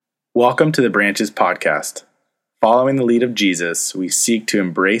Welcome to the Branches podcast. Following the lead of Jesus, we seek to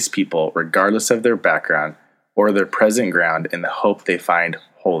embrace people regardless of their background or their present ground in the hope they find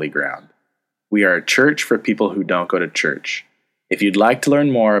holy ground. We are a church for people who don't go to church. If you'd like to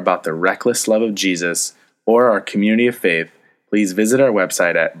learn more about the reckless love of Jesus or our community of faith, please visit our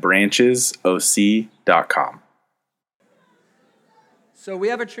website at branchesoc.com. So we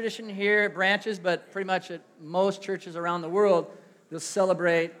have a tradition here at Branches, but pretty much at most churches around the world, they'll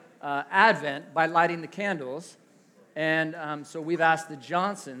celebrate Advent by lighting the candles. And so we've asked the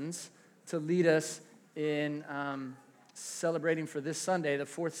Johnsons to lead us in celebrating for this Sunday, the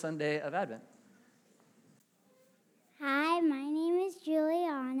fourth Sunday of Advent. Hi, my name is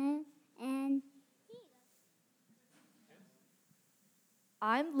Juliana, and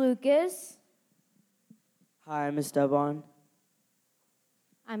I'm Lucas. Hi, I'm Esteban.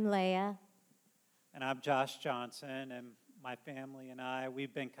 I'm Leia. And I'm Josh Johnson, and my family and I,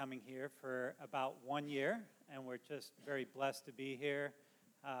 we've been coming here for about 1 year, and we're just very blessed to be here.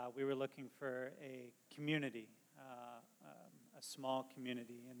 We were looking for a community, a small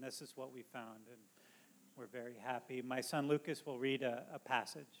community, and this is what we found, and we're very happy. My son Lucas will read a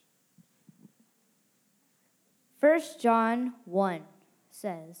passage. 1 John 1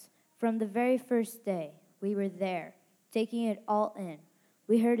 says, "From the very first day we were there, taking it all in.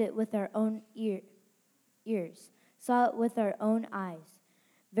 We heard it with our own ears, saw it with our own eyes,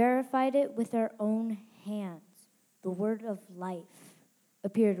 verified it with our own hands. The word of life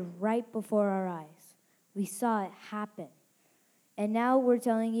appeared right before our eyes. We saw it happen. And now we're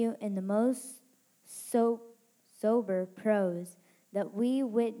telling you in the most sober prose that we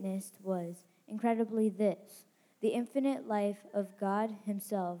witnessed was incredibly this: the infinite life of God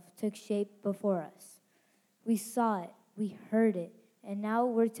himself took shape before us. We saw it, we heard it, and now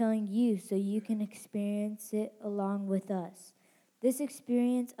we're telling you so you can experience it along with us. This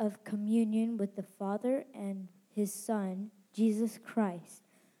experience of communion with the Father and his Son, Jesus Christ.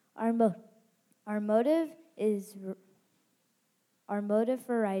 Our motive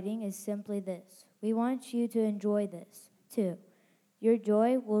for writing is simply this: we want you to enjoy this too. Your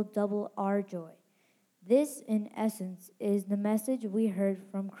joy will double our joy. This, in essence, is the message we heard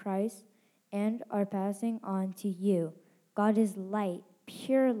from Christ and are passing on to you. God is light,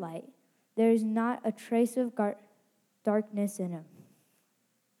 pure light. There is not a trace of darkness in him."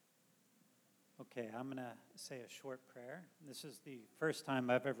 Okay, I'm going to say a short prayer. This is the first time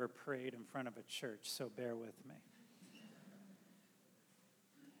I've ever prayed in front of a church, so bear with me.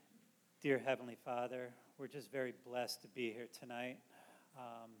 Dear Heavenly Father, we're just very blessed to be here tonight.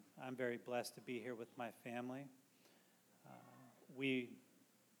 I'm very blessed to be here with my family. We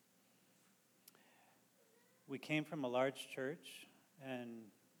came from a large church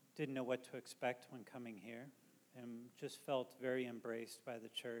and didn't know what to expect when coming here, and just felt very embraced by the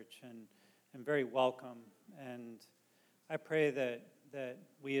church and very welcome. And I pray that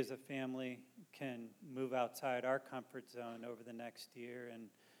we as a family can move outside our comfort zone over the next year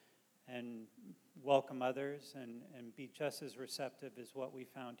and welcome others and be just as receptive as what we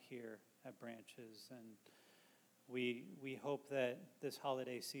found here at Branches. And we hope that this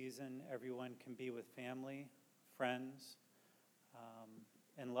holiday season everyone can be with family, friends,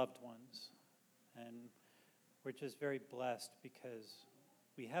 and loved ones. And we're just very blessed because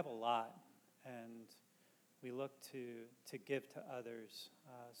we have a lot, and we look to give to others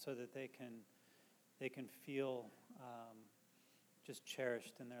so that they can feel just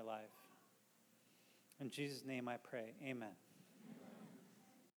cherished in their life. In Jesus' name I pray, amen.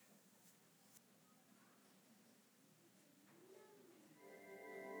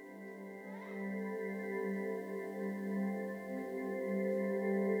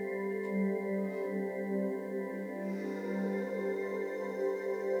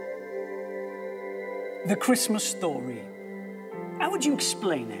 The Christmas story. How would you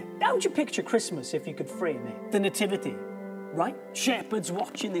explain it? How would you picture Christmas if you could frame it? The Nativity, right? Shepherds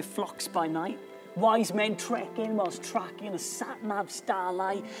watching their flocks by night. Wise men trekking whilst tracking a sat-nav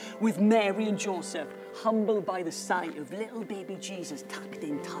starlight, with Mary and Joseph humbled by the sight of little baby Jesus tucked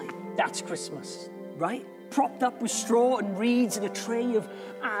in tight. That's Christmas, right? Propped up with straw and reeds and a tray of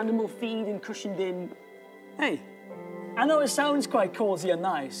animal feed and cushioned in. Hey, I know it sounds quite cozy and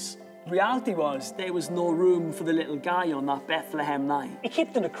nice. Reality was, there was no room for the little guy on that Bethlehem night. He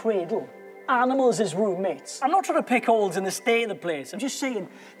kept in a cradle. Animals as roommates. I'm not trying to pick holes in the state of the place. I'm just saying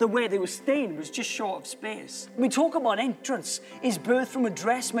that where they were staying was just short of space. We talk about entrance. His birth from a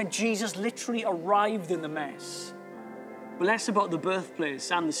dress meant Jesus literally arrived in the mess. but less about the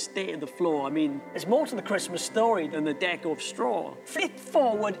birthplace and the state of the floor. I mean, there's more to the Christmas story than the deck of straw. Flip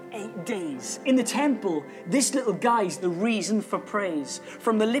forward 8 days. In the temple, this little guy's the reason for praise.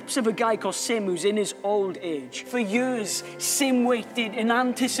 From the lips of a guy called Sim, who's in his old age. For years, Sim waited in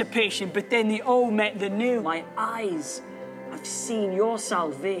anticipation, but then the old met the new. My eyes have seen your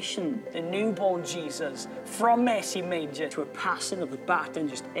salvation, the newborn Jesus, from messy manger to a passing of the baton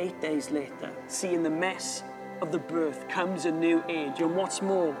just 8 days later. See, in the mess of the birth comes a new age, and what's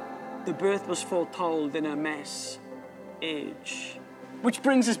more, the birth was foretold in a mess age. Which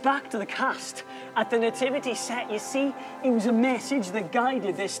brings us back to the cast. At the nativity set, you see, it was a message that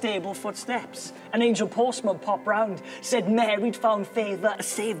guided their stable footsteps. An angel postman popped round, said Mary'd found favour, a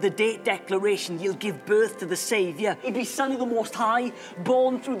save the date declaration, you'll give birth to the Saviour. He'd be son of the Most High,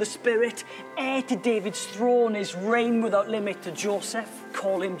 born through the Spirit, heir to David's throne, his reign without limit to Joseph.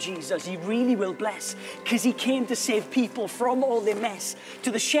 Call him Jesus, he really will bless, because he came to save people from all their mess. To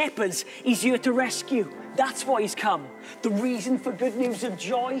the shepherds, he's here to rescue. That's why he's come. The reason for good news of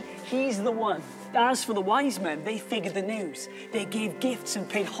joy, he's the one. As for the wise men, they figured the news. They gave gifts and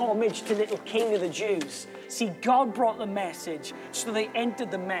paid homage to little King of the Jews. See, God brought the message, so they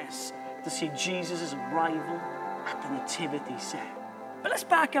entered the mess to see Jesus' arrival at the nativity set. But let's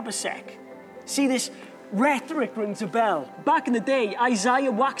back up a sec. See, this rhetoric rings a bell. Back in the day,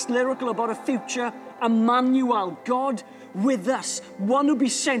 Isaiah waxed lyrical about a future Emmanuel, God with us, one who'll be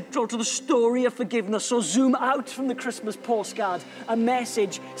central to the story of forgiveness. So zoom out from the Christmas postcard, a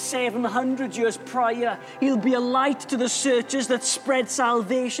message 700 years prior. He'll be a light to the searchers that spread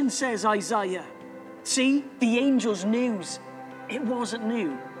salvation, says Isaiah. See, the angel's news, it wasn't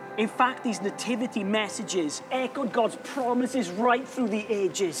new. In fact, these nativity messages echoed God's promises right through the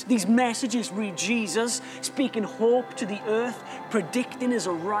ages. These messages read Jesus speaking hope to the earth, predicting his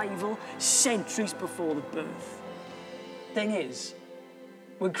arrival centuries before the birth. Thing is,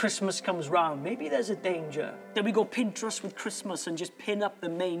 when Christmas comes round, maybe there's a danger that we go Pinterest with Christmas and just pin up the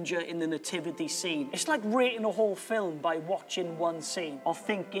manger in the nativity scene. It's like rating a whole film by watching one scene or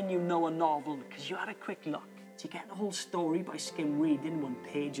thinking you know a novel because you had a quick look. You get the whole story by skim reading one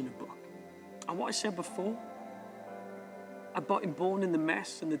page in a book. And what I said before about him born in the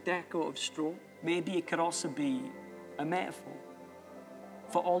mess and the deck out of straw, maybe it could also be a metaphor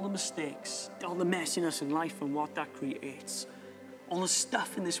for all the mistakes, all the messiness in life and what that creates, all the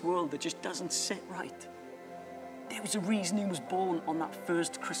stuff in this world that just doesn't sit right. There was a reason he was born on that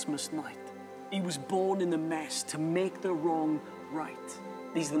first Christmas night. He was born in the mess to make the wrong right.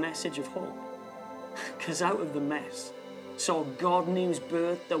 This is the message of hope. Because out of the mess saw God news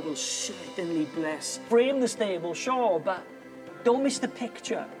birth that will certainly bless. Frame the stable, sure, but don't miss the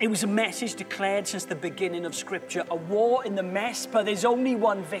picture. It was a message declared since the beginning of Scripture. A war in the mess, but there's only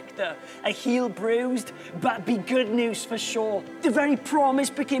one victor. A heel bruised, but be good news for sure. The very promise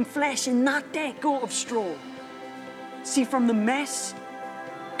became flesh in that deco of straw. See, from the mess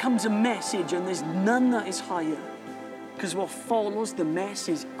comes a message, and there's none that is higher. Because what follows the mess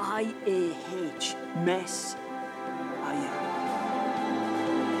is I-A-H, mess, I am.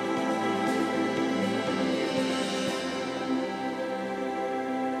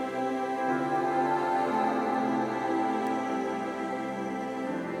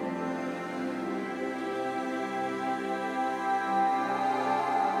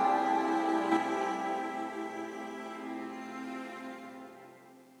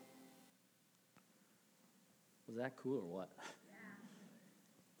 Was that cool or what?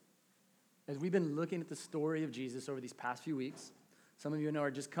 As we've been looking at the story of Jesus over these past few weeks, some of you know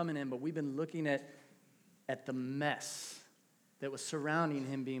are just coming in, but we've been looking at the mess that was surrounding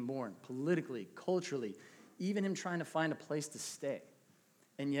him being born, politically, culturally, even him trying to find a place to stay.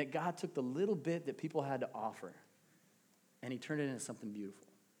 And yet God took the little bit that people had to offer, and he turned it into something beautiful.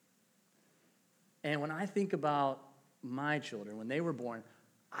 And when I think about my children, when they were born,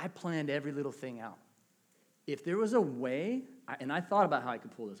 I planned every little thing out. If there was a way, and I thought about how I could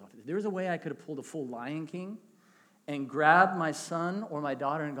pull this off. If there was a way I could have pulled a full Lion King and grabbed my son or my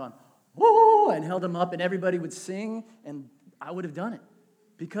daughter and gone, whoa, and held them up and everybody would sing, and I would have done it.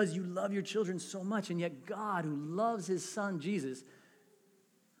 Because you love your children so much, and yet God, who loves his son, Jesus,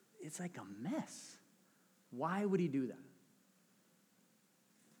 it's like a mess. Why would he do that?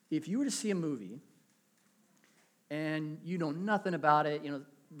 If you were to see a movie and you know nothing about it,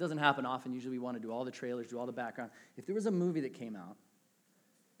 it doesn't happen often. Usually we want to do all the trailers, do all the background. If there was a movie that came out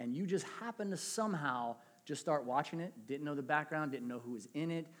and you just happened to somehow just start watching it, didn't know the background, didn't know who was in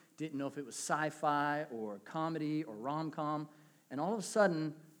it, didn't know if it was sci-fi or comedy or rom-com, and all of a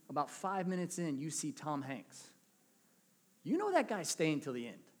sudden, about 5 minutes in, you see Tom Hanks. You know that guy's staying till the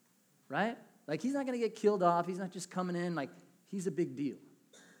end, right? Like, he's not going to get killed off. He's not just coming in. Like, he's a big deal.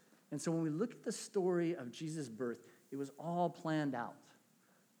 And so when we look at the story of Jesus' birth, it was all planned out.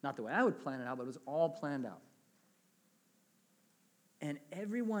 Not the way I would plan it out, but it was all planned out. And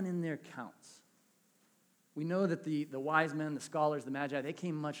everyone in there counts. We know that the wise men, the scholars, the magi, they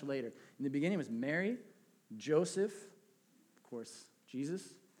came much later. In the beginning, it was Mary, Joseph, of course,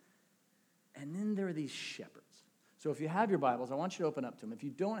 Jesus, and then there are these shepherds. So if you have your Bibles, I want you to open up to them. If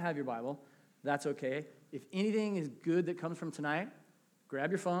you don't have your Bible, that's okay. If anything is good that comes from tonight,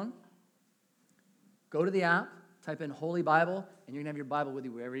 grab your phone, go to the app, type in Holy Bible, and you're going to have your Bible with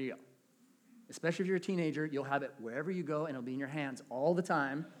you wherever you go. Especially if you're a teenager, you'll have it wherever you go, and it'll be in your hands all the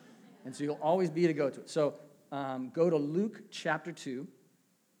time, and so you'll always be to go to it. So go to Luke chapter 2,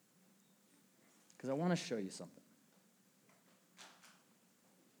 because I want to show you something.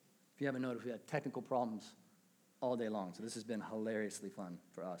 If you haven't noticed, we had technical problems all day long, so this has been hilariously fun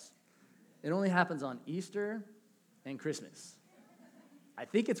for us. It only happens on Easter and Christmas. I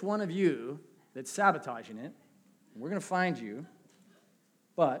think it's one of you that's sabotaging it. We're going to find you,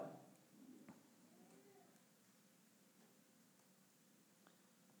 but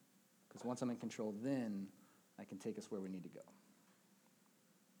because once I'm in control, then I can take us where we need to go.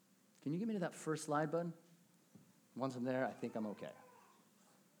 Can you get me to that first slide, bud? Once I'm there, I think I'm okay.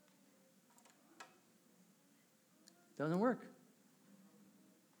 Doesn't work.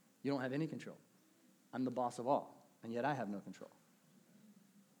 You don't have any control. I'm the boss of all, and yet I have no control.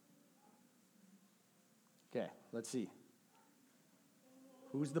 Okay, let's see.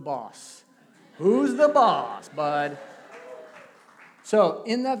 Who's the boss? Who's the boss, bud? So,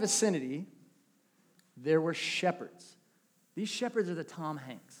 in that vicinity, there were shepherds. These shepherds are the Tom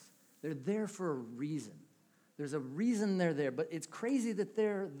Hanks. They're there for a reason. There's a reason they're there, but it's crazy that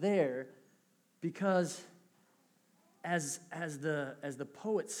they're there because, as the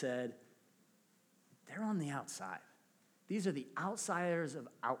poet said, they're on the outside. These are the outsiders of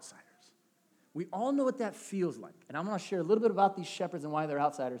outsiders. We all know what that feels like. And I'm going to share a little bit about these shepherds and why they're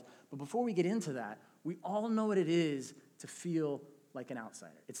outsiders. But before we get into that, we all know what it is to feel like an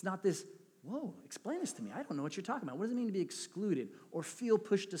outsider. It's not this, whoa, explain this to me. I don't know what you're talking about. What does it mean to be excluded or feel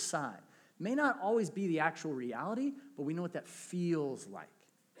pushed aside? It may not always be the actual reality, but we know what that feels like.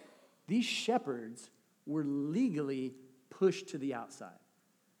 These shepherds were legally pushed to the outside.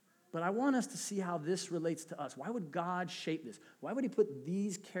 But I want us to see how this relates to us. Why would God shape this? Why would he put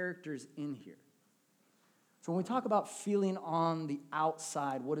these characters in here? So when we talk about feeling on the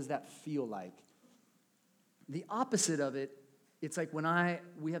outside, what does that feel like? The opposite of it, it's like when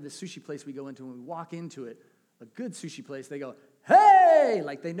we have this sushi place we go into, and we walk into it, a good sushi place, they go, hey,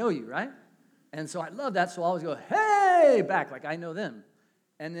 like they know you, right? And so I love that, so I always go, hey, back, like I know them.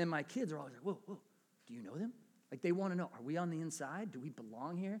 And then my kids are always like, whoa, do you know them? Like they want to know, are we on the inside? Do we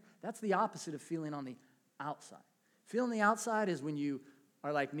belong here? That's the opposite of feeling on the outside. Feeling the outside is when you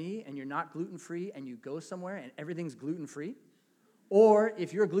are like me and you're not gluten-free and you go somewhere and everything's gluten-free. Or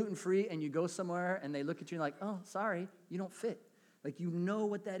if you're gluten-free and you go somewhere and they look at you like, oh, sorry, you don't fit. Like you know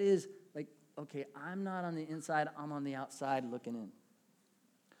what that is. Like, okay, I'm not on the inside, I'm on the outside looking in.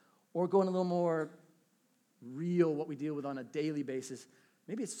 Or going a little more real, what we deal with on a daily basis.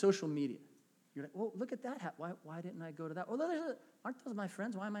 Maybe it's social media. You're like, well, look at that. Why didn't I go to that? Or aren't those my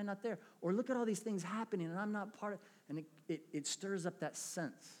friends? Why am I not there? Or look at all these things happening and I'm not part of it. And it stirs up that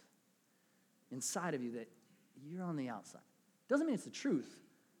sense inside of you that you're on the outside. Doesn't mean it's the truth,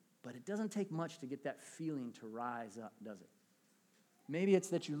 but it doesn't take much to get that feeling to rise up, does it? Maybe it's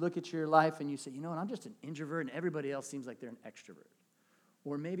that you look at your life and you say, you know what, I'm just an introvert and everybody else seems like they're an extrovert.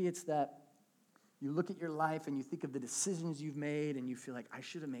 Or maybe it's that you look at your life and you think of the decisions you've made and you feel like, I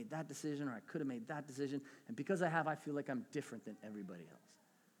should have made that decision or I could have made that decision. And because I have, I feel like I'm different than everybody else.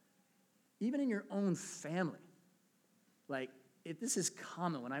 Even in your own family. Like, this is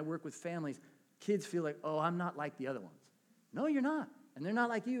common. When I work with families, kids feel like, oh, I'm not like the other ones. No, you're not. And they're not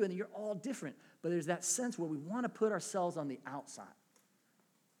like you, and you're all different. But there's that sense where we want to put ourselves on the outside.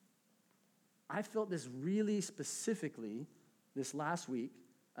 I felt this really specifically this last week.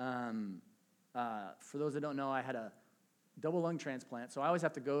 For those that don't know, I had a double lung transplant, so I always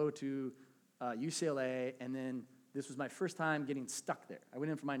have to go to UCLA, and then this was my first time getting stuck there. I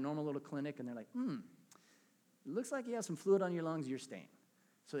went in for my normal little clinic, and they're like, it looks like you have some fluid on your lungs, you're staying.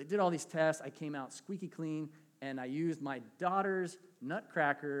 So they did all these tests. I came out squeaky clean, and I used my daughter's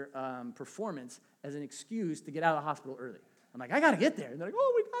Nutcracker performance as an excuse to get out of the hospital early. I'm like, I got to get there. And they're like,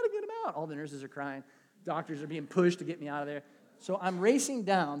 oh, we got to get him out. All the nurses are crying. Doctors are being pushed to get me out of there. So I'm racing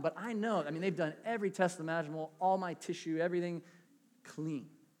down, but I know, they've done every test imaginable, all my tissue, everything clean.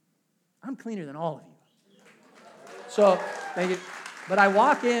 I'm cleaner than all of you. So, thank you. But I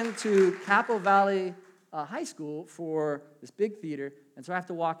walk into Capo Valley High School for this big theater, and so I have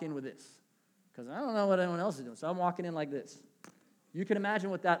to walk in with this because I don't know what anyone else is doing. So I'm walking in like this. You can imagine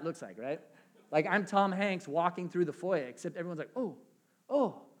what that looks like, right? Like I'm Tom Hanks walking through the foyer, except everyone's like,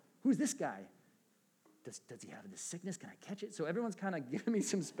 oh, who's this guy? Does he have this sickness? Can I catch it? So everyone's kind of giving me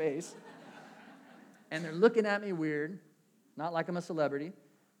some space. And they're looking at me weird, not like I'm a celebrity.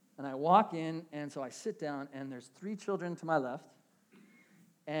 And I walk in, and so I sit down, and there's 3 children to my left,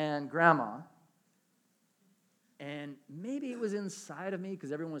 and grandma. And maybe it was inside of me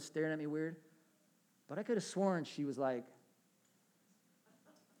because everyone was staring at me weird, but I could have sworn she was like,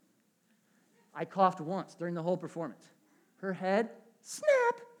 I coughed once during the whole performance. Her head,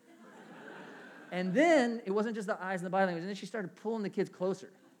 snap. And then it wasn't just the eyes and the body language, and then she started pulling the kids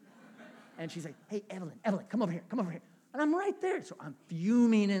closer. And she's like, hey, Evelyn, come over here. And I'm right there. So I'm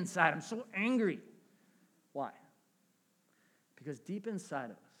fuming inside. I'm so angry. Why? Because deep inside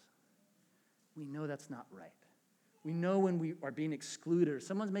of us, we know that's not right. We know when we are being excluded or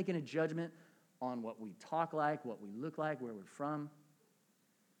someone's making a judgment on what we talk like, what we look like, where we're from.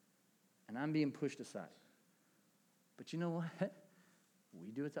 And I'm being pushed aside. But you know what?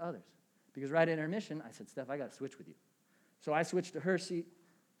 We do it to others. Because right at intermission, I said, Steph, I got to switch with you. So I switched to her seat.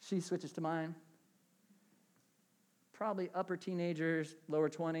 She switches to mine. Probably upper teenagers,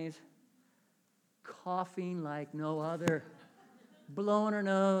 lower 20s, coughing like no other, blowing her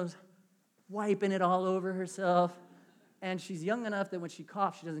nose, wiping it all over herself. And she's young enough that when she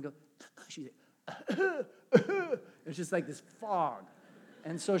coughs, she doesn't go, she's like, it's just like this fog.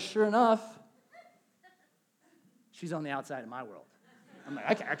 And so sure enough, she's on the outside of my world. I'm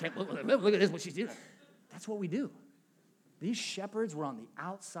like, I can't look at this, what she's doing. That's what we do. These shepherds were on the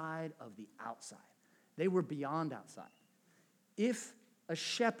outside of the outside. They were beyond outside. If a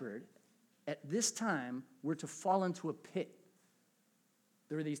shepherd at this time were to fall into a pit,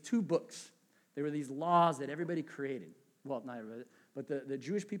 there were these 2 books. There were these laws that everybody created. Well, not everybody, but the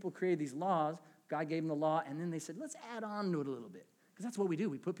Jewish people created these laws. God gave them the law, and then they said, let's add on to it a little bit. Because that's what we do.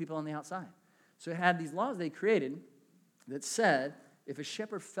 We put people on the outside. So it had these laws they created that said, if a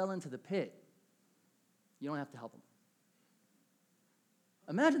shepherd fell into the pit, you don't have to help him.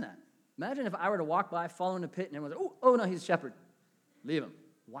 Imagine that. Imagine if I were to walk by, fall in a pit, and everyone's like, oh, no, he's a shepherd. Leave him.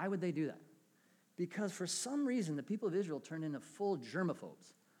 Why would they do that? Because for some reason, the people of Israel turned into full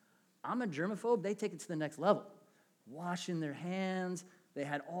germaphobes. I'm a germaphobe. They take it to the next level. Washing their hands. They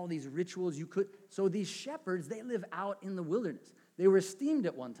had all these rituals you could. So these shepherds, they live out in the wilderness. They were esteemed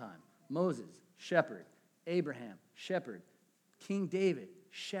at one time. Moses, shepherd. Abraham, shepherd. King David,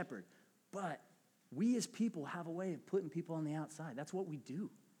 shepherd. But we as people have a way of putting people on the outside. That's what we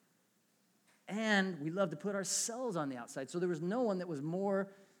do. And we love to put ourselves on the outside. So there was no one that was more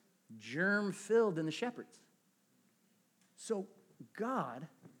germ-filled than the shepherds. So God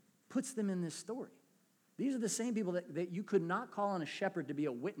puts them in this story. These are the same people that you could not call on a shepherd to be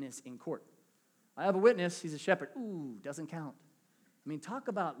a witness in court. I have a witness, he's a shepherd. Ooh, doesn't count. I mean, talk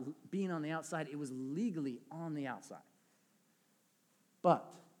about being on the outside. It was legally on the outside.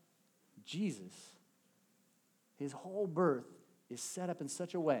 But Jesus, his whole birth is set up in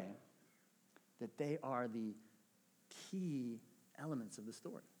such a way that they are the key elements of the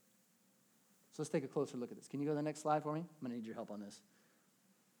story. So let's take a closer look at this. Can you go to the next slide for me? I'm going to need your help on this.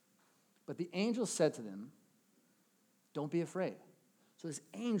 But the angel said to them, don't be afraid. So this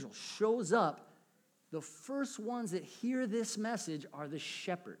angel shows up. The first ones that hear this message are the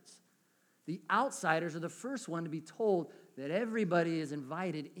shepherds. The outsiders are the first one to be told that everybody is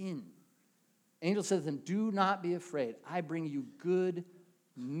invited in. Angel says to them, do not be afraid. I bring you good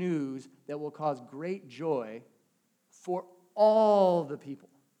news that will cause great joy for all the people.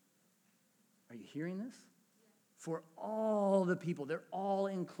 Are you hearing this? For all the people. They're all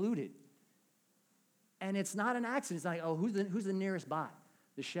included. And it's not an accident. It's not like, oh, who's the nearest by?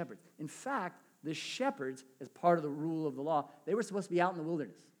 The shepherds. In fact, the shepherds, as part of the rule of the law, they were supposed to be out in the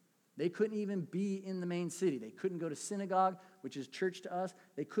wilderness. They couldn't even be in the main city. They couldn't go to synagogue, which is church to us.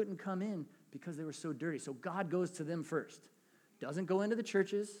 They couldn't come in because they were so dirty. So God goes to them first. Doesn't go into the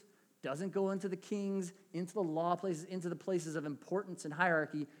churches, doesn't go into the kings, into the law places, into the places of importance and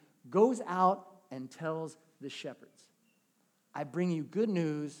hierarchy, goes out and tells the shepherds, I bring you good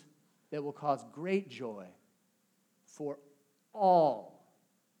news that will cause great joy for all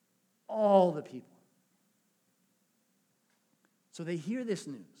the people. So they hear this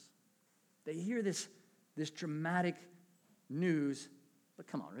news. They hear this dramatic news. But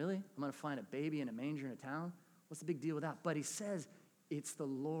come on, really? I'm going to find a baby in a manger in a town? What's the big deal with that? But he says it's the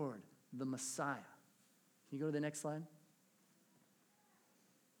Lord, the Messiah. Can you go to the next slide?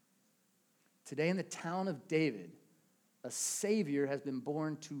 Today in the town of David, A Savior has been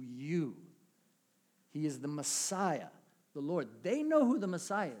born to you. He is the Messiah, the Lord. They know who the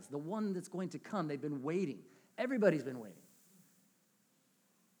Messiah is, the one that's going to come. They've been waiting. Everybody's been waiting.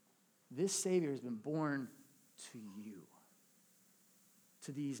 This Savior has been born to you,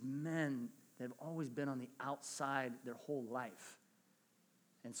 to these men that have always been on the outside their whole life.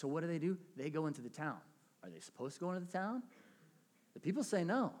 And so what do? They go into the town. Are they supposed to go into the town? The people say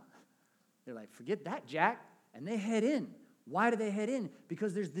no. They're like, forget that, Jack. And they head in. Why do they head in?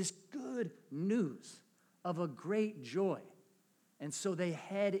 Because there's this good news of a great joy. And so they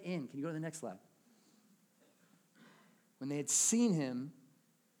head in. Can you go to the next slide? When they had seen him,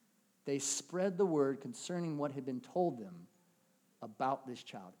 they spread the word concerning what had been told them about this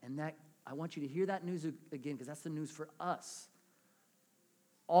child. And that, I want you to hear that news again, because that's the news for us.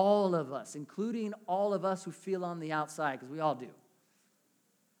 All of us, including all of us who feel on the outside, because we all do.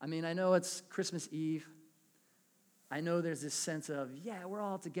 I mean, I know it's Christmas Eve. I know there's this sense of, yeah, we're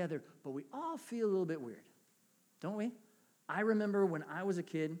all together, but we all feel a little bit weird, don't we? I remember when I was a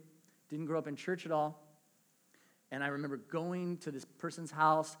kid, didn't grow up in church at all, and I remember going to this person's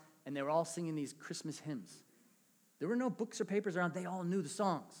house, and they were all singing these Christmas hymns. There were no books or papers around. They all knew the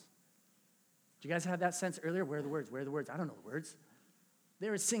songs. Did you guys have that sense earlier? Where are the words? Where are the words? I don't know the words. They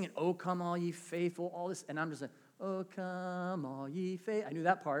were singing, "Oh, come all ye faithful," all this, and I'm just like, "Oh, come all ye faithful." I knew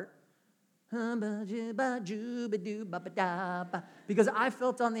that part. Because I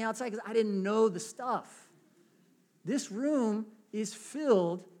felt on the outside because I didn't know the stuff. This room is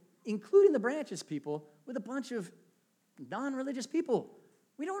filled, including the Branches people, with a bunch of non-religious people.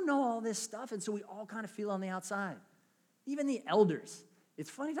 We don't know all this stuff, and so we all kind of feel on the outside. Even the elders. It's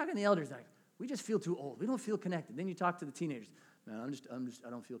funny talking to the elders, like, we just feel too old. We don't feel connected. Then you talk to the teenagers. "Man, I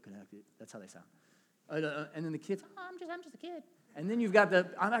don't feel connected." That's how they sound. And then the kids, I'm just a kid. And then you've got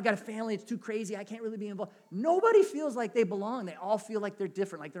I've got a family, it's too crazy, I can't really be involved. Nobody feels like they belong. They all feel like they're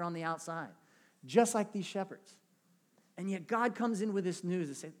different, like they're on the outside. Just like these shepherds. And yet God comes in with this news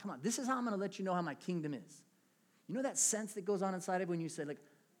and says, come on, this is how I'm going to let you know how my kingdom is. You know that sense that goes on inside of when you say, like,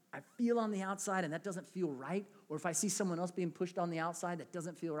 I feel on the outside and that doesn't feel right? Or if I see someone else being pushed on the outside that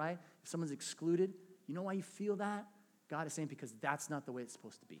doesn't feel right, if someone's excluded, you know why you feel that? God is saying, because that's not the way it's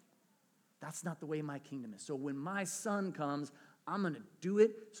supposed to be. That's not the way my kingdom is. So when my son comes, I'm going to do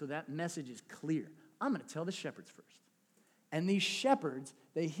it so that message is clear. I'm going to tell the shepherds first. And these shepherds,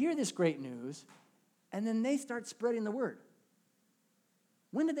 they hear this great news, and then they start spreading the word.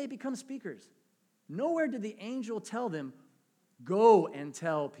 When did they become speakers? Nowhere did the angel tell them, go and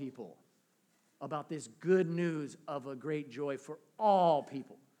tell people about this good news of a great joy for all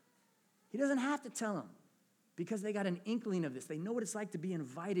people. He doesn't have to tell them because they got an inkling of this. They know what it's like to be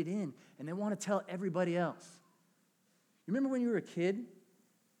invited in, and they want to tell everybody else. You remember when you were a kid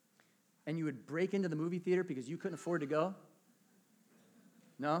and you would break into the movie theater because you couldn't afford to go?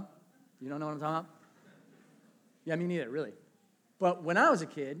 No? You don't know what I'm talking about? Yeah, me neither, really. But when I was a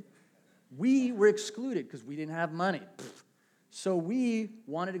kid, we were excluded because we didn't have money. So we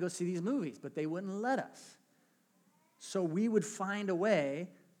wanted to go see these movies, but they wouldn't let us. So we would find a way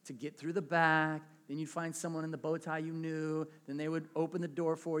to get through the back. Then you'd find someone in the bow tie you knew. Then they would open the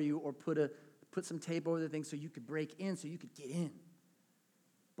door for you or put some tape over the thing so you could break in, so you could get in.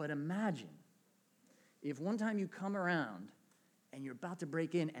 But imagine if one time you come around and you're about to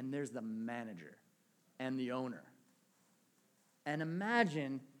break in and there's the manager and the owner. And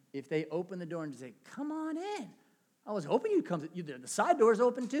imagine if they open the door and say, come on in. I was hoping you'd come. The side door's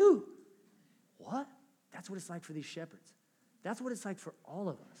open too. What? That's what it's like for these shepherds. That's what it's like for all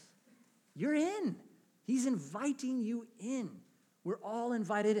of us. You're in. He's inviting you in. We're all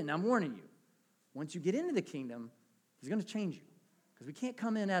invited in. I'm warning you. Once you get into the kingdom, he's going to change you. Because we can't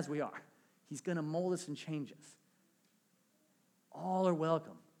come in as we are. He's going to mold us and change us. All are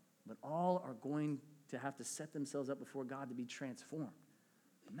welcome, but all are going to have to set themselves up before God to be transformed.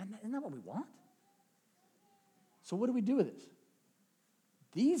 But man, isn't that what we want? So what do we do with this?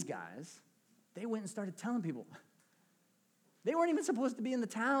 These guys, they went and started telling people. They weren't even supposed to be in the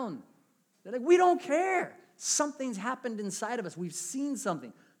town. They're like, we don't care. Something's happened inside of us. We've seen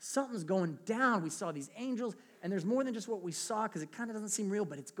something. Something's going down. We saw these angels, and there's more than just what we saw because it kind of doesn't seem real,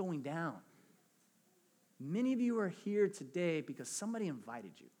 but it's going down. Many of you are here today because somebody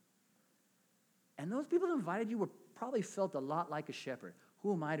invited you. And those people who invited you probably felt a lot like a shepherd.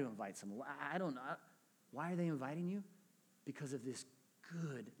 Who am I to invite someone? I don't know. Why are they inviting you? Because of this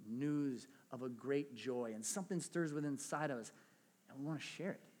good news of a great joy. And something stirs within inside of us, and we want to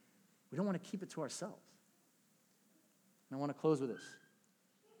share it. We don't want to keep it to ourselves. And I want to close with this.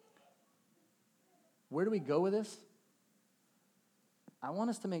 Where do we go with this? I want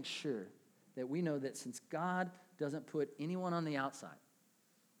us to make sure that we know that since God doesn't put anyone on the outside,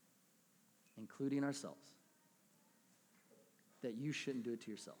 including ourselves, that you shouldn't do it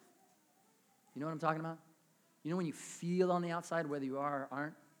to yourself. You know what I'm talking about? You know when you feel on the outside, whether you are or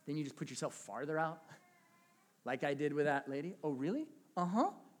aren't, then you just put yourself farther out? Like I did with that lady. Oh, really?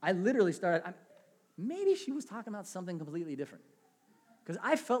 Uh-huh. I literally started, maybe she was talking about something completely different. Because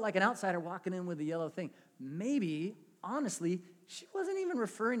I felt like an outsider walking in with the yellow thing. Maybe, honestly, she wasn't even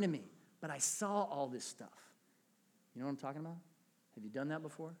referring to me, but I saw all this stuff. You know what I'm talking about? Have you done that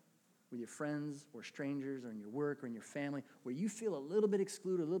before? With your friends or strangers or in your work or in your family, where you feel a little bit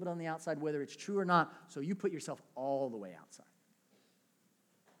excluded, a little bit on the outside, whether it's true or not, so you put yourself all the way outside.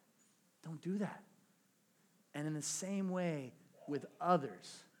 Don't do that. And in the same way with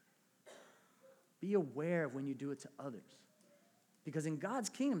others, be aware of when you do it to others. Because in God's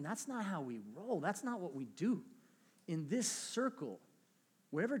kingdom, that's not how we roll. That's not what we do. In this circle,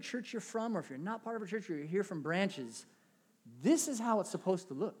 wherever church you're from, or if you're not part of a church or you're here from Branches, this is how it's supposed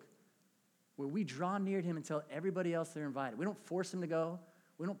to look. Where we draw near to him and tell everybody else they're invited. We don't force them to go.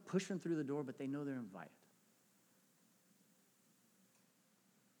 We don't push them through the door, but they know they're invited.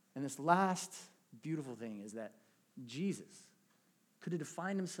 And this last beautiful thing is that Jesus could have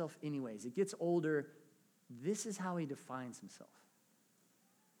defined himself anyways. He gets older. This is how he defines himself.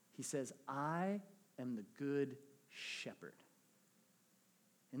 He says, I am the good shepherd.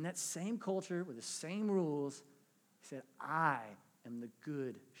 In that same culture with the same rules, he said, I am the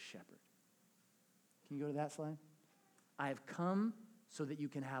good shepherd. Can you go to that slide? I have come so that you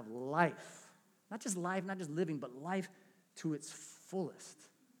can have life. Not just life, not just living, but life to its fullest.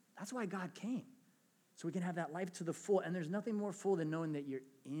 That's why God came. So we can have that life to the full. And there's nothing more full than knowing that you're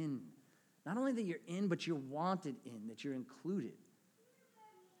in. Not only that you're in, but you're wanted in, that you're included.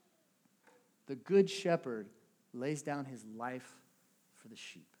 The good shepherd lays down his life for the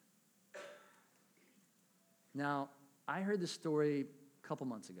sheep. Now, I heard this story a couple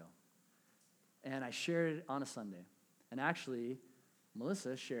months ago, and I shared it on a Sunday. And actually,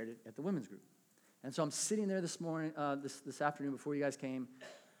 Melissa shared it at the women's group. And so I'm sitting there this morning, this afternoon before you guys came,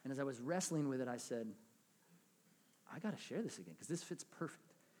 and as I was wrestling with it, I said, I got to share this again because this fits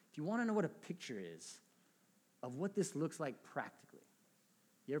perfect. If you want to know what a picture is of what this looks like practically,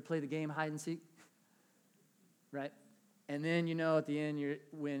 you ever play the game hide and seek? Right? And then, at the end,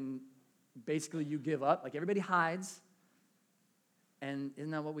 when basically you give up, like everybody hides, and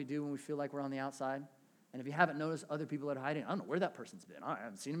isn't that what we do when we feel like we're on the outside? And if you haven't noticed, other people are hiding. I don't know where that person's been. I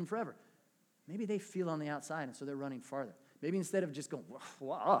haven't seen him in forever. Maybe they feel on the outside, and so they're running farther. Maybe instead of just going,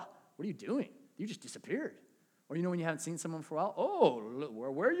 what are you doing? You just disappeared. Or when you haven't seen someone for a while, oh, look,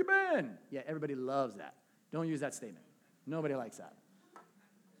 where you been? Yeah, everybody loves that. Don't use that statement. Nobody likes that.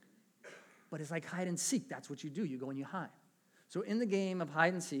 But it's like hide and seek. That's what you do. You go and you hide. So in the game of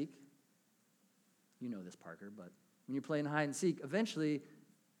hide and seek, you know this, Parker, but when you're playing hide and seek, eventually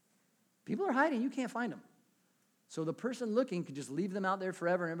people are hiding. You can't find them. So the person looking could just leave them out there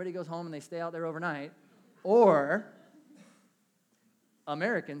forever and everybody goes home and they stay out there overnight. Or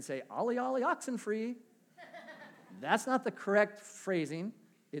Americans say, ollie, ollie, oxen free. That's not the correct phrasing.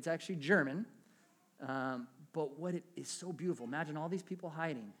 It's actually German. But what it is so beautiful. Imagine all these people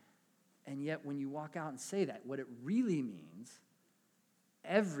hiding. And yet when you walk out and say that, what it really means,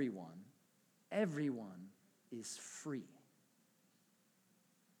 everyone is free.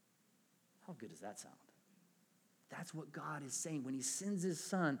 How good does that sound? That's what God is saying when he sends his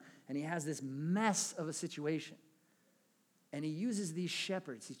son and he has this mess of a situation. And he uses these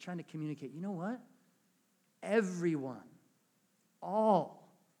shepherds. He's trying to communicate, you know what? Everyone,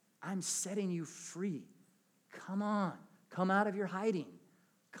 I'm setting you free. Come on. Come out of your hiding.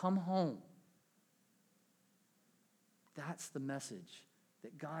 Come home. That's the message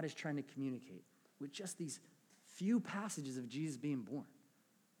that God is trying to communicate with just these few passages of Jesus being born.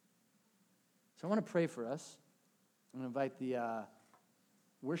 So I want to pray for us. I'm going to invite the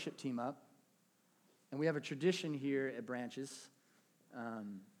worship team up. And we have a tradition here at Branches.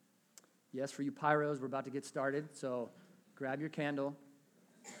 Yes, for you pyros, we're about to get started, so grab your candle.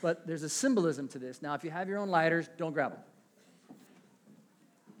 But there's a symbolism to this. Now, if you have your own lighters, don't grab them.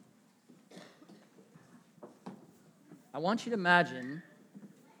 I want you to imagine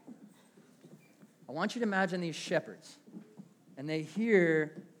these shepherds, and they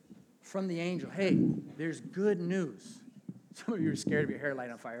hear from the angel, hey, there's good news. Some of you are scared of your hair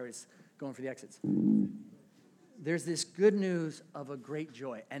lighting on fire. It's going for the exits. There's this good news of a great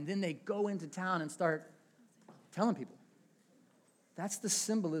joy. And then they go into town and start telling people. That's the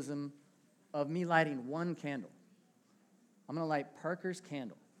symbolism of me lighting one candle. I'm going to light Parker's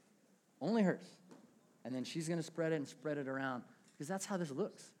candle. Only hers. And then she's going to spread it and spread it around. Because that's how this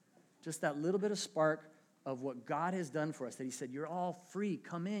looks. Just that little bit of spark of what God has done for us, that he said, you're all free,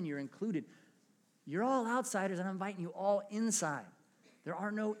 come in, you're included. You're all outsiders, and I'm inviting you all inside. There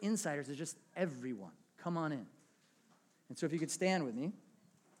are no insiders, there's just everyone. Come on in. And so if you could stand with me.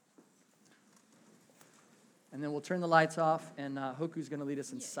 And then we'll turn the lights off, and Hoku's going to lead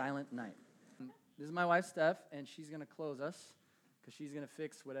us in Silent Night. This is my wife, Steph, and she's going to close us because she's going to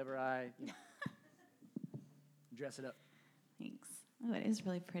fix whatever I dress it up. Thanks. Oh, it is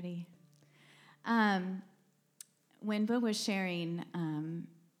really pretty. When Bo was sharing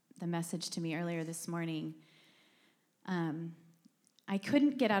the message to me earlier this morning, I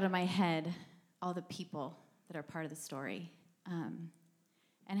couldn't get out of my head all the people that are part of the story,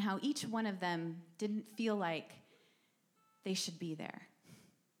 and how each one of them didn't feel like they should be there.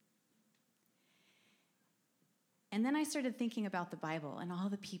 And then I started thinking about the Bible and all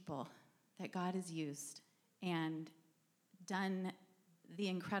the people that God has used and done the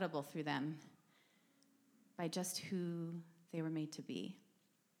incredible through them by just who they were made to be.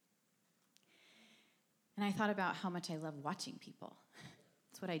 And I thought about how much I love watching people.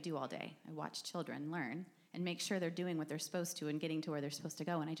 That's what I do all day. I watch children learn and make sure they're doing what they're supposed to and getting to where they're supposed to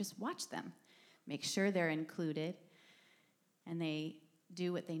go. And I just watch them, make sure they're included, and they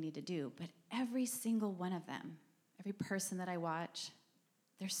do what they need to do. But every single one of them, every person that I watch,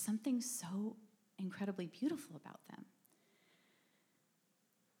 there's something so incredibly beautiful about them.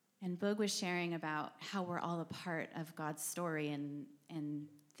 And Boog was sharing about how we're all a part of God's story and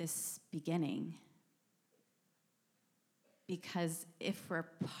this beginning. Because if we're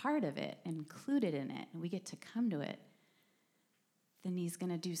part of it, included in it, and we get to come to it, then he's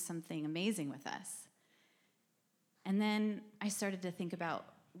going to do something amazing with us. And then I started to think about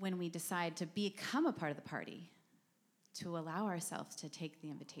when we decide to become a part of the party, to allow ourselves to take the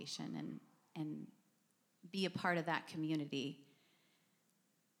invitation and be a part of that community.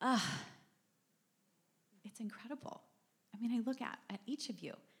 It's incredible. I mean, I look at each of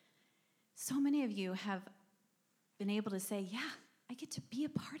you. So many of you have been able to say, yeah, I get to be a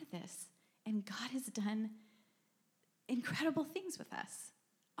part of this. And God has done incredible things with us,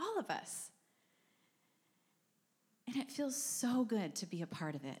 all of us. And it feels so good to be a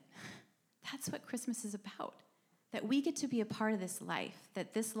part of it. That's what Christmas is about, that we get to be a part of this life,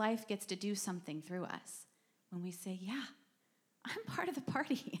 that this life gets to do something through us. When we say, yeah, I'm part of the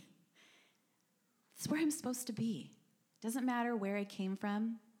party. It's where I'm supposed to be. It doesn't matter where I came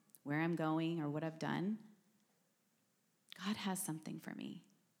from, where I'm going, or what I've done. God has something for me.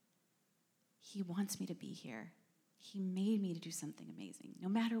 He wants me to be here. He made me to do something amazing, no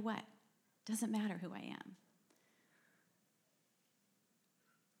matter what. Doesn't matter who I am.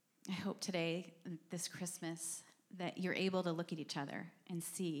 I hope today, this Christmas, that you're able to look at each other and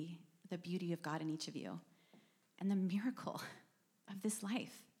see the beauty of God in each of you and the miracle of this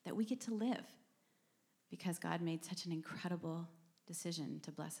life that we get to live because God made such an incredible decision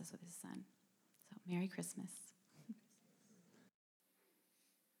to bless us with his Son. So, Merry Christmas.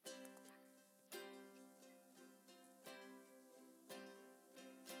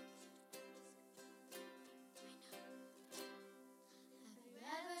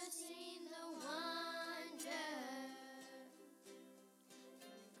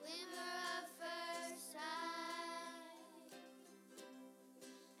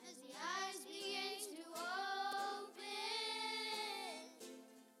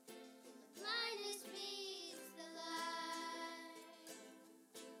 Blindness meets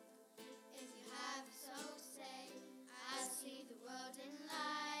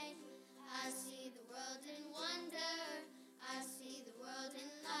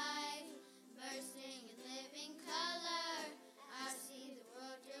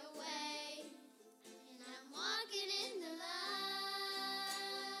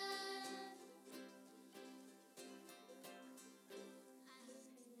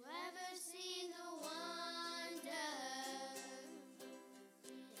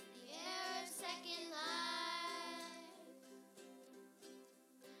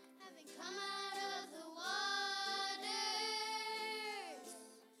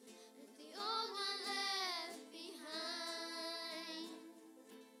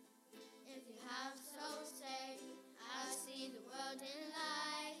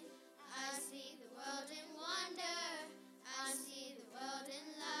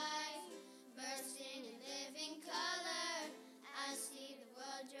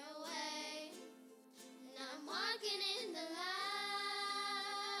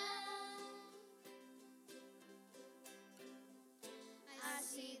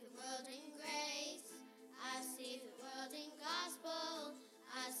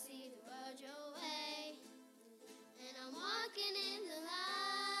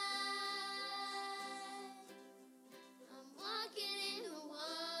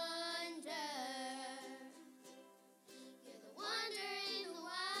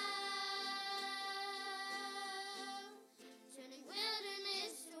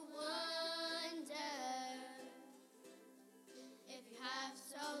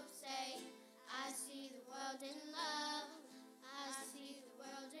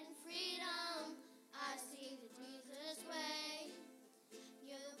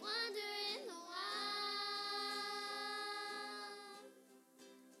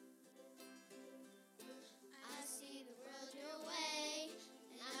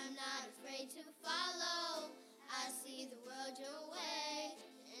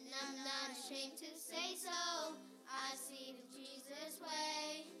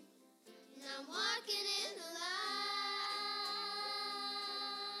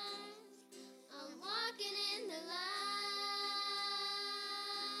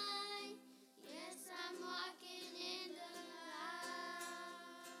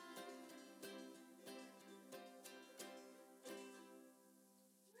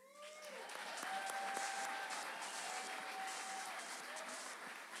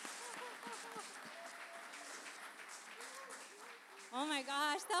Oh my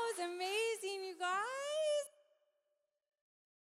gosh, that was